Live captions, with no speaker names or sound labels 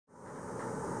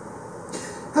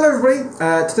Hello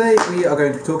everybody, today we are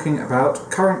going to be talking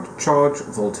about current, charge,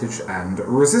 voltage and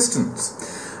resistance.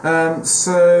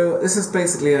 So this is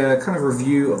basically a kind of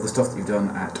review of the stuff that you've done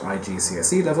at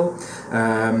CIE level.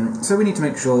 So we need to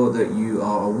make sure that you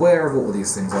are aware of what all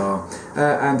these things are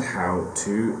and how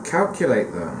to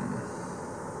calculate them.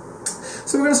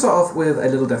 So we're going to start off with a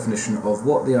little definition of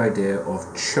what the idea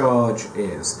of charge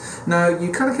is. Now, you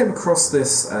kind of came across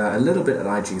this a little bit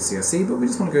at CIE, but we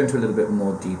just want to go into a little bit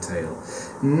more detail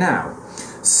now.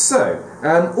 So,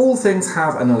 all things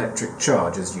have an electric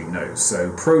charge, as you know.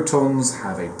 So, protons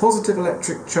have a positive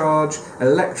electric charge,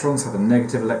 electrons have a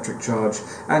negative electric charge,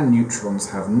 and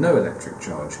neutrons have no electric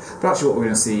charge. But actually what we're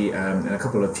going to see in a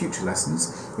couple of future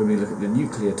lessons, when we look at the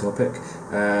nuclear topic,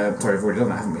 sorry, we've already done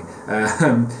that,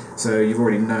 haven't we? So you've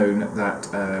already known that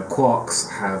quarks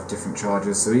have different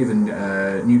charges, so even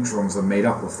neutrons are made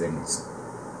up of things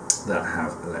that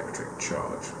have electric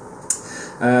charge.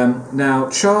 Now,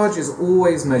 charge is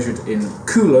always measured in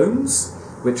coulombs,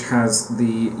 which has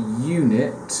the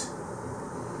unit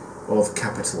of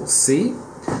capital C,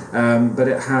 but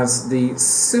it has the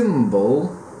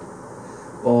symbol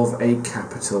of a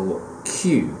capital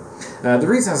Q. The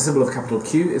reason it has a symbol of capital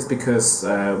Q is because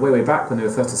way back when they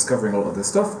were first discovering a lot of this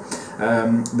stuff,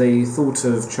 they thought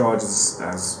of charge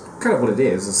as kind of what it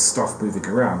is, as stuff moving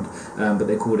around, but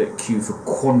they called it Q for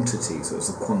quantity, so it's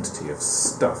a quantity of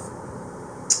stuff.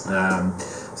 So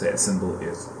yeah, the symbol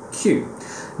is Q.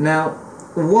 Now,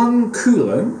 1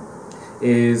 coulomb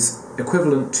is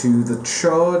equivalent to the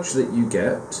charge that you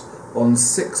get on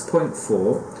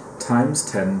 6.4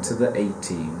 times 10 to the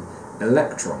 18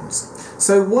 electrons.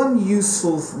 So one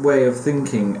useful way of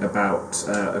thinking about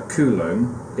a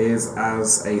coulomb is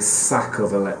as a sack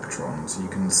of electrons. You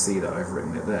can see that I've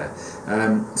written it there.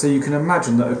 So you can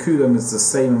imagine that a coulomb is the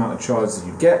same amount of charge as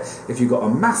you'd get if you got a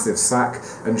massive sack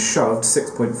and shoved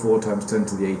 6.4 times 10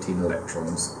 to the 18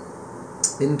 electrons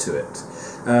into it.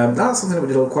 That's something that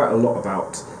we did quite a lot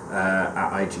about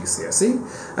at CIE,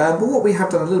 but what we have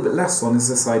done a little bit less on is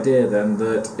this idea then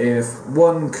that if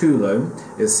 1 coulomb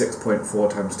is 6.4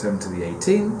 times 10 to the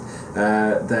 18,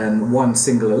 then one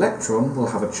single electron will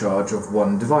have a charge of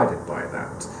 1 divided by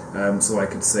that. So I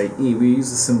could say E, we use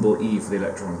the symbol E for the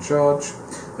electron charge,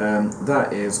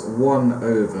 that is 1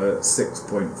 over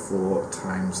 6.4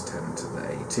 times 10 to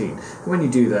the 18. And when you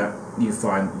do that, you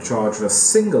find the charge of a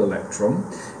single electron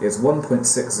is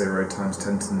 1.60 times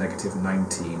 10 to the negative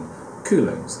 19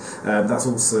 coulombs. That's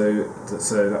also,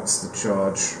 so that's the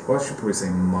charge, well I should probably say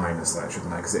minus that,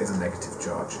 shouldn't I, because it is a negative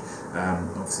charge.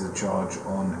 Obviously the charge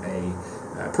on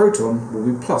a proton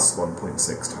will be plus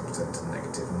 1.6 times 10 to the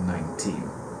negative 19.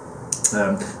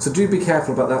 So do be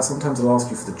careful about that. Sometimes they'll ask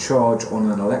you for the charge on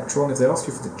an electron. If they ask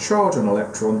you for the charge on an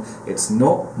electron, it's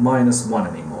not minus 1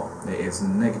 anymore. It is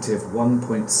negative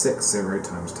 1.60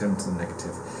 times 10 to the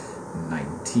negative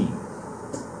 19.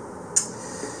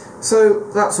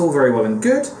 So that's all very well and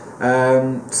good.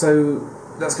 So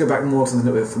let's go back more to something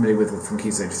that we're familiar with from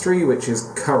Key Stage 3, which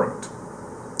is current.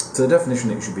 So the definition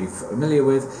that you should be familiar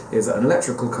with is that an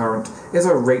electrical current is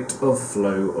a rate of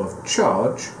flow of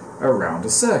charge around a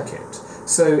circuit.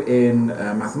 So in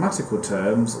mathematical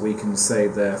terms, we can say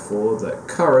therefore that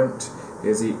current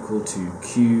is equal to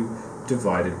Q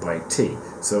divided by T.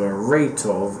 So a rate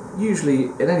of, usually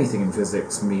in anything in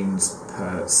physics, means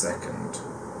per second.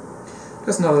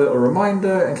 Just another little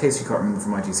reminder, in case you can't remember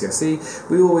from CIE,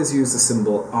 we always use the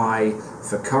symbol I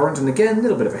for current, and again, a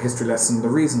little bit of a history lesson. The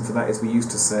reason for that is we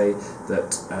used to say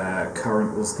that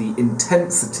current was the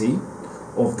intensity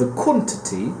of the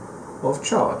quantity of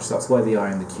charge. That's where the I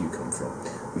and the Q come from.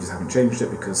 We just haven't changed it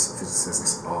because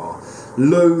physicists are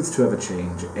loath to ever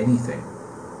change anything.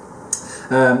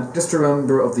 Just a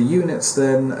remember of the units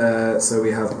then, so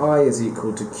we have I is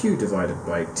equal to Q divided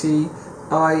by T.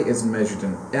 I is measured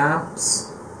in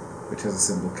amps, which has a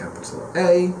symbol capital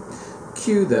A.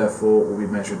 Q therefore will be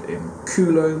measured in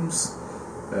coulombs,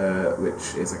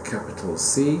 which is a capital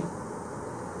C.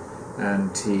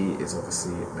 And T is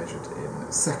obviously measured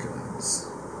in seconds.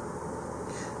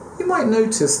 You might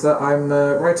notice that I'm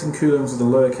writing coulombs with a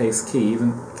lowercase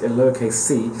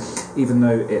c, even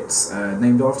though it's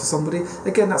named after somebody.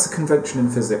 Again, that's a convention in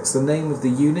physics. The name of the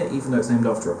unit, even though it's named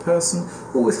after a person,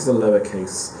 always has a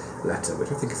lowercase letter,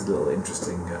 which I think is a little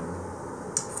interesting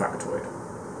factoid.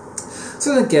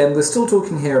 So then again, we're still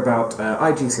talking here about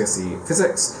CIE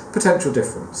physics, potential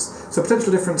difference. So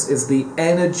potential difference is the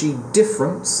energy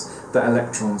difference that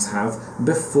electrons have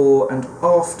before and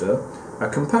after a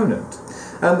component.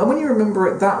 And when you remember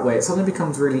it that way, it suddenly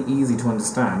becomes really easy to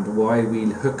understand why we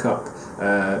hook up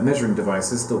measuring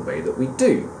devices the way that we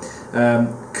do.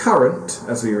 Current,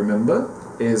 as we remember,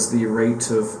 is the rate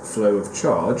of flow of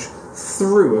charge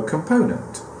through a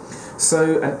component.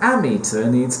 So an ammeter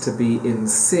needs to be in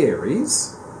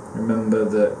series. Remember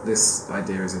that this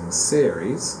idea is in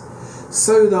series,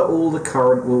 so that all the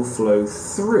current will flow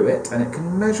through it and it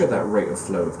can measure that rate of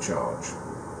flow of charge.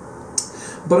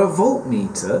 But a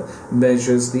voltmeter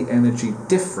measures the energy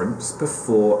difference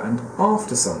before and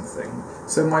after something.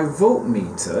 So my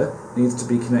voltmeter needs to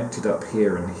be connected up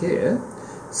here and here,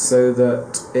 so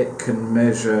that it can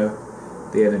measure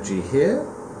the energy here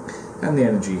and the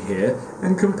energy here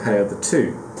and compare the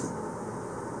two.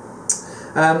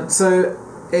 So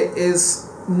it is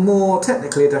more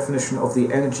technically a definition of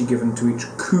the energy given to each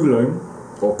coulomb,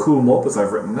 or coulomb as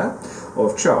I've written there,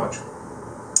 of charge.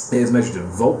 It is measured in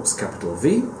volts, capital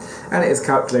V, and it is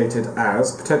calculated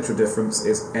as potential difference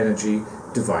is energy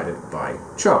divided by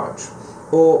charge.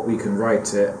 Or we can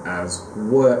write it as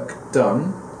work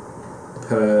done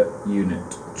per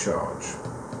unit charge.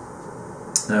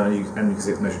 And you can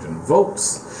see it's measured in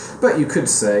volts, but you could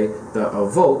say that a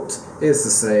volt is the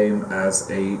same as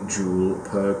a joule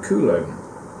per coulomb,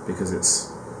 because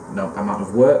it's the amount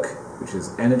of work, which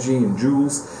is energy in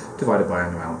joules, divided by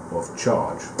an amount of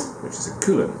charge, which is in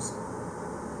coulombs.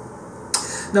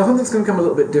 Now something's going to become a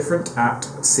little bit different at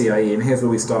CIE, and here's where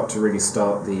we start to really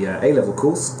start the A-level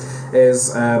course,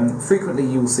 is frequently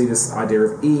you will see this idea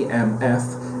of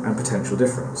e.m.f and potential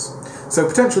difference. So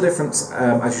potential difference,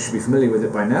 as you should be familiar with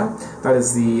it by now, that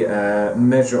is the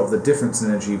measure of the difference in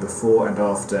energy before and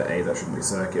after that shouldn't be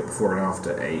circuit, before and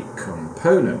after a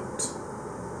component.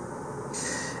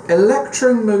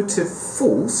 Electromotive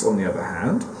force, on the other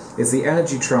hand, is the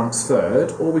energy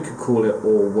transferred, or we could call it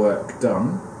or work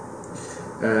done,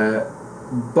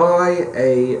 by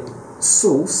a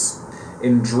source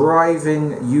in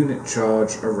driving unit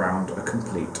charge around a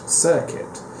complete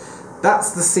circuit.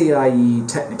 That's the CIE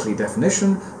technically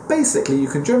definition. Basically, you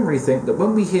can generally think that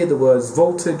when we hear the words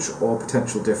voltage or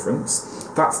potential difference,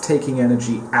 that's taking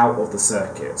energy out of the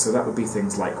circuit. So that would be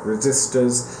things like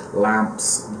resistors,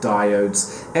 lamps,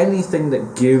 diodes, anything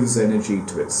that gives energy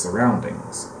to its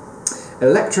surroundings.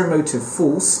 Electromotive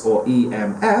force, or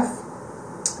e.m.f,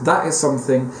 that is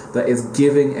something that is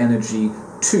giving energy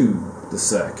to the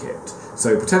circuit.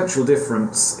 So potential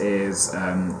difference is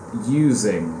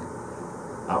using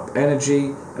up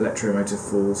energy, electromotive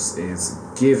force is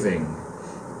giving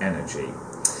energy.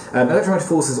 Electromotive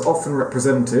force is often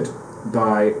represented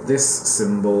by this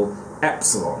symbol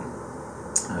epsilon,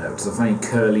 which is a funny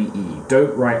curly E.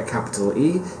 Don't write a capital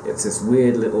E, it's this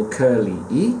weird little curly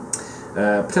E.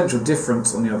 Potential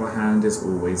difference, on the other hand, is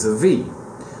always a V.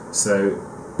 So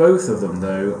both of them,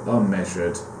 though, are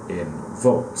measured in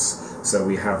volts. So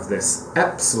we have this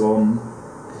epsilon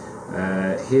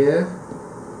here,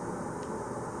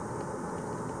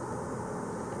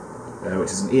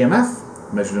 which is an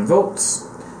e.m.f, measured in volts,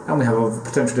 and we have a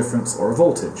potential difference, or a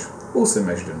voltage, also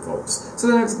measured in volts. So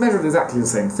then it's measured exactly the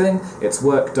same thing, it's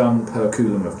work done per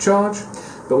coulomb of charge,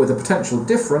 but with a potential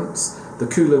difference, the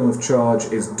coulomb of charge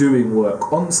is doing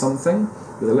work on something,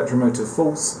 with electromotive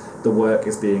force, the work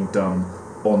is being done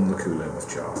on the coulomb of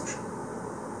charge.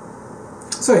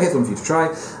 So here's one for you to try.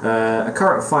 A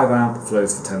current of 5 amp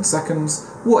flows for 10 seconds.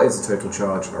 What is the total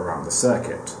charge around the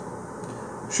circuit?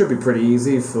 Should be pretty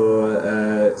easy for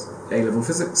A-level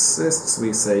physicists.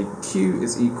 We say Q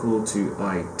is equal to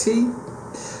IT,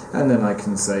 and then I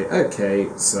can say, okay,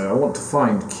 so I want to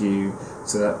find Q,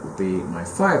 so that would be my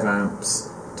 5 amps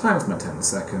times my 10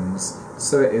 seconds,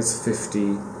 so it is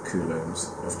 50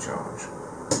 coulombs of charge.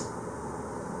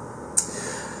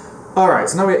 Alright,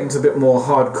 so now we're getting to a bit more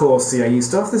hardcore CIE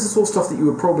stuff. This is all stuff that you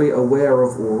were probably aware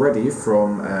of already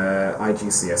from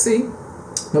IGCSE,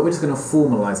 but we're just going to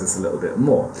formalise this a little bit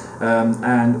more.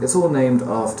 And it's all named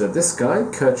after this guy,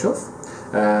 Kirchhoff,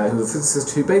 who was a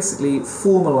physicist who basically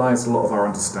formalised a lot of our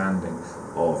understanding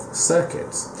of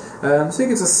circuits. So he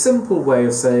gives a simple way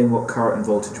of saying what current and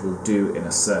voltage will do in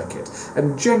a circuit.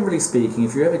 And generally speaking,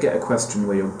 if you ever get a question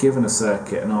where you're given a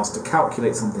circuit and asked to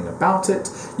calculate something about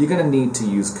it, you're going to need to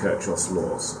use Kirchhoff's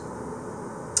laws.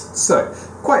 So,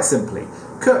 quite simply,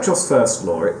 Kirchhoff's first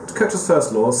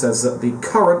law says that the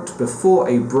current before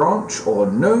a branch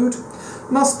or node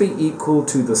must be equal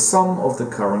to the sum of the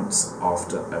currents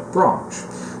after a branch.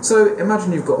 So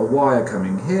imagine you've got a wire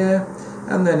coming here,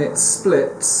 and then it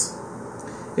splits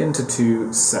into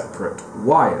 2 separate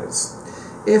wires.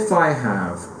 If I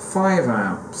have 5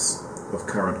 amps of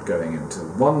current going into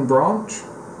one branch,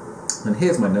 and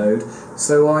here's my node,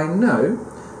 so I know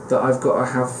that I've got to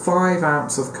have 5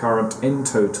 amps of current in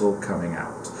total coming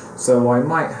out. So I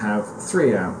might have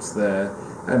 3 amps there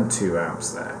and 2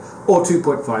 amps there, or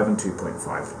 2.5 and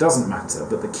 2.5, doesn't matter,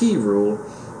 but the key rule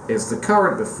is the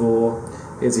current before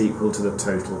is equal to the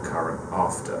total current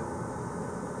after.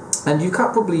 And you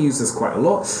can probably use this quite a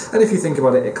lot, and if you think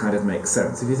about it, it kind of makes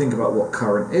sense. If you think about what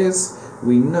current is,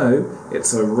 we know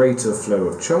it's a rate of flow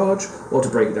of charge, or to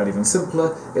break it down even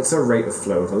simpler, it's a rate of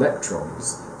flow of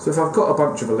electrons. So if I've got a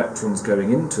bunch of electrons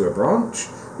going into a branch,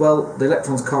 well, the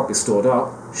electrons can't be stored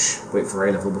up. Wait for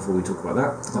A-level before we talk about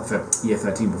that. Not for year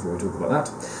 13 before we talk about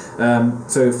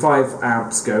that. So 5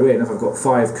 amps go in. If I've got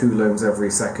 5 coulombs every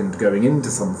second going into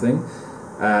something,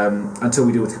 until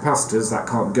we deal with capacitors, that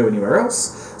can't go anywhere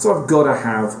else. So I've got to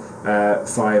have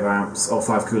 5 amps or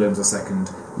 5 coulombs a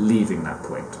second leaving that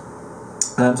point.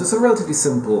 So it's a relatively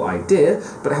simple idea,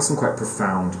 but it has some quite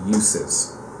profound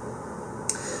uses.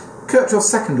 Kirchhoff's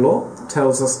second law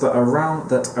tells us that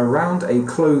around a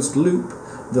closed loop,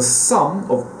 the sum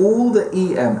of all the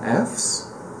e.m.fs,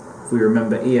 if we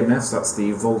remember e.m.fs, that's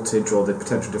the voltage or the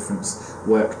potential difference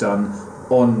work done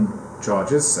on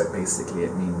charges, so basically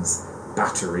it means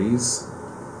batteries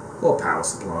or power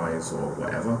supplies or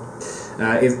whatever,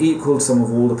 is equal to sum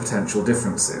of all the potential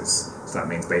differences. So that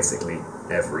means basically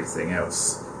everything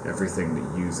else, everything that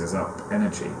uses up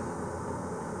energy.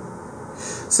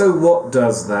 So what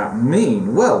does that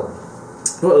mean? Well,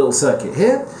 I've got a little circuit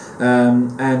here,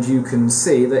 and you can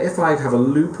see that if I have a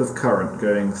loop of current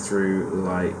going through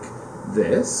like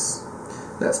this,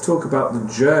 let's talk about the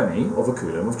journey of a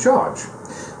coulomb of charge.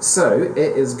 So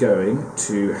it is going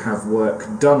to have work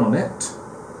done on it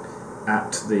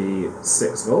at the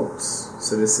 6 volts,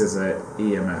 so this is a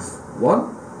e.m.f.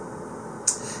 1.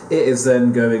 It is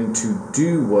then going to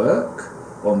do work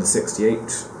on the 68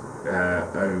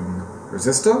 ohm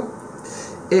resistor.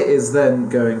 It is then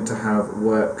going to have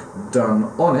work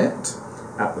done on it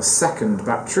at the second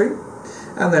battery,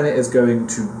 and then it is going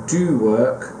to do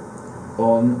work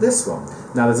on this one.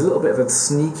 Now there's a little bit of a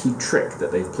sneaky trick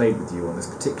that they've played with you on this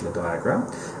particular diagram.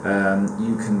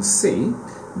 You can see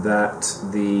that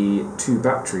the 2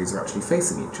 batteries are actually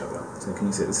facing each other. So can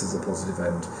you see this is a positive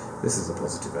end, this is a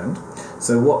positive end.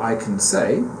 So what I can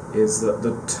say is that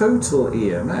the total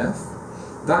EMF,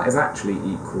 that is actually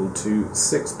equal to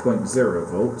 6.0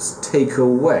 volts take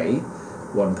away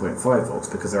 1.5 volts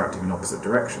because they're acting in opposite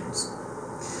directions.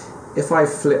 If I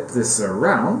flip this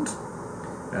around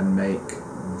and make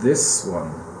this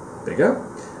one bigger,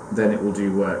 then it will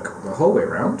do work the whole way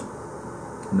around.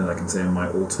 And then I can say in my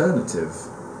alternative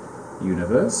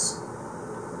universe,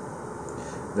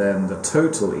 then the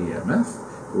total EMF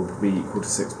will be equal to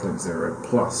 6.0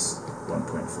 plus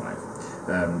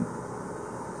 1.5.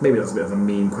 Maybe that's a bit of a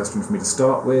mean question for me to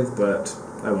start with, but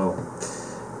oh well,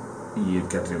 you'd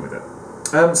get to do with it.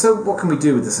 So what can we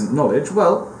do with this knowledge?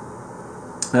 Well,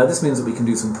 this means that we can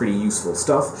do some pretty useful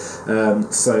stuff.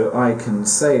 So I can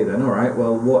say then, alright,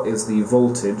 well, what is the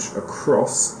voltage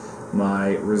across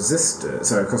my resistor,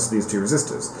 so across these 2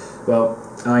 resistors? Well,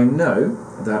 I know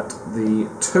that the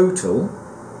total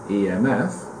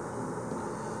EMF,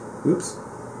 oops,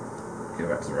 go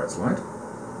back to the right slide.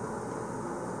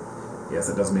 Yes,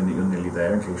 that does mean that you're nearly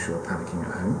there in case you're panicking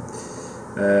at home.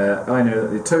 I know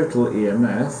that the total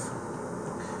EMF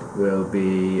will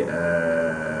be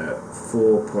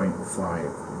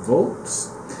 4.5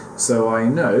 volts. So I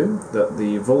know that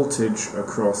the voltage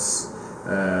across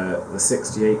the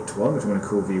 68 one, which I'm going to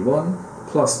call V1,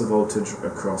 plus the voltage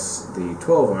across the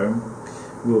 12 ohm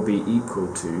will be equal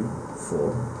to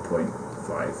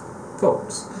 4.5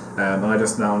 volts. And I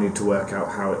just now need to work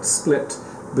out how it's split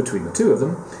between the 2 of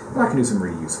them, and I can do some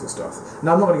really useful stuff.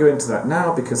 Now I'm not going to go into that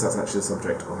now because that's actually the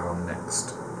subject of our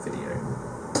next video.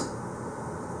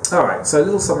 Alright, so a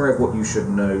little summary of what you should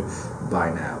know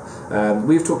by now.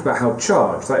 We've talked about how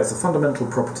charge, that is the fundamental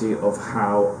property of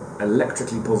how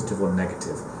electrically positive or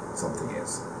negative something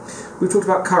is. We've talked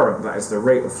about current, that is the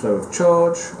rate of flow of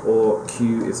charge, or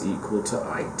Q is equal to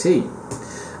IT.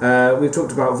 We've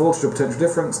talked about voltage or potential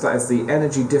difference, that is the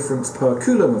energy difference per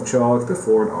coulomb of charge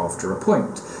before and after a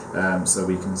point. So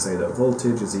we can say that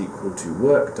voltage is equal to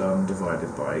work done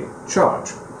divided by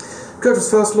charge. Kirchhoff's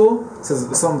first law says that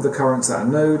the sum of the currents at a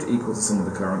node equals the sum of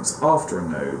the currents after a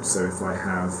node. So if I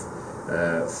have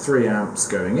 3 amps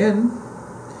going in,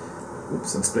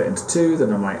 oops, and split into 2,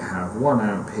 then I might have 1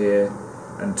 amp here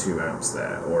and 2 amps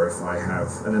there. Or if I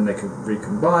have, and then they can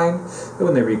recombine, and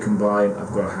when they recombine,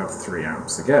 I've got to have 3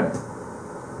 amps again.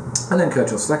 And then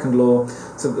Kirchhoff's second law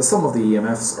says that the sum of the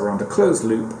EMFs around a closed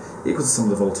loop equals the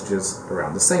sum of the voltages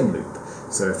around the same loop.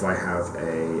 So if I have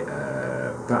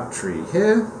a battery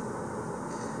here,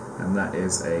 and that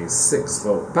is a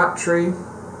 6-volt battery,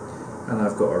 and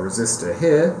I've got a resistor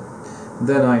here,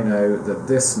 then I know that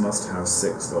this must have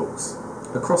 6 volts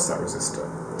across that resistor.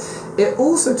 It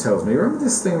also tells me, remember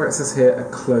this thing where it says here a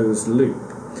closed loop?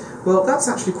 Well, that's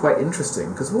actually quite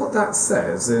interesting, because what that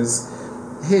says is,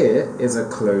 here is a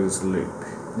closed loop.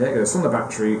 Yeah, it goes from the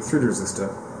battery through the resistor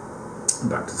and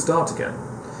back to the start again.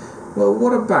 Well,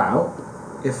 what about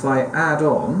if I add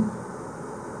on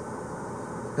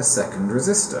a second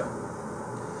resistor?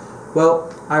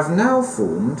 Well, I've now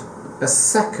formed a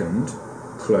second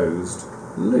closed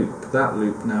loop. That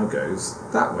loop now goes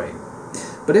that way.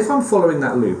 But if I'm following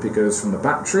that loop, it goes from the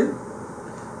battery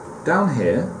down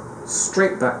here,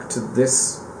 straight back to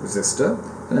this resistor,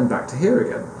 and then back to here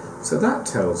again. So that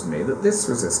tells me that this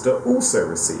resistor also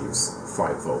receives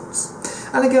 5 volts.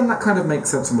 And again, that kind of makes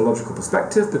sense from a logical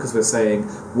perspective, because we're saying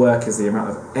work is the amount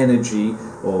of energy,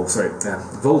 or sorry,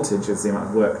 voltage is the amount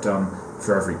of work done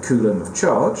for every coulomb of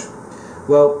charge.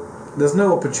 Well, there's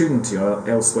no opportunity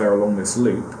elsewhere along this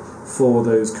loop for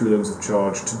those coulombs of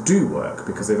charge to do work,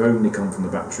 because they've only come from the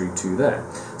battery to there.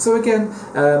 So again,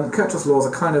 Kirchhoff's laws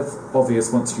are kind of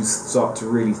obvious once you start to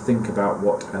really think about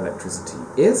what electricity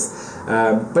is,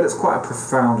 but it's quite a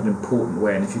profound and important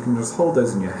way, and if you can just hold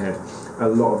those in your head, a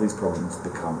lot of these problems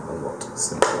become a lot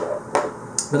simpler.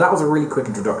 But that was a really quick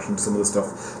introduction to some of the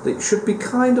stuff that should be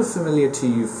kind of familiar to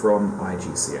you from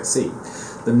IGCSE.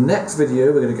 The next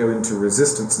video we're going to go into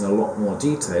resistance in a lot more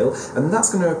detail, and that's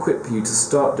going to equip you to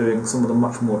start doing some of the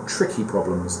much more tricky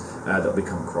problems that we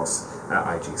come across at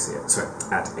at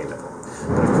A-Level.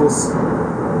 But of course,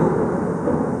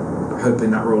 I'm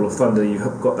hoping that roll of thunder, you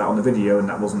got that on the video and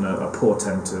that wasn't a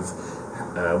portent of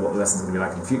what the lesson's going to be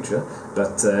like in the future.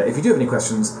 But if you do have any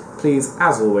questions, please,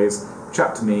 as always,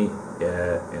 chat to me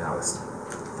in our lesson.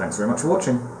 Thanks very much for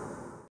watching.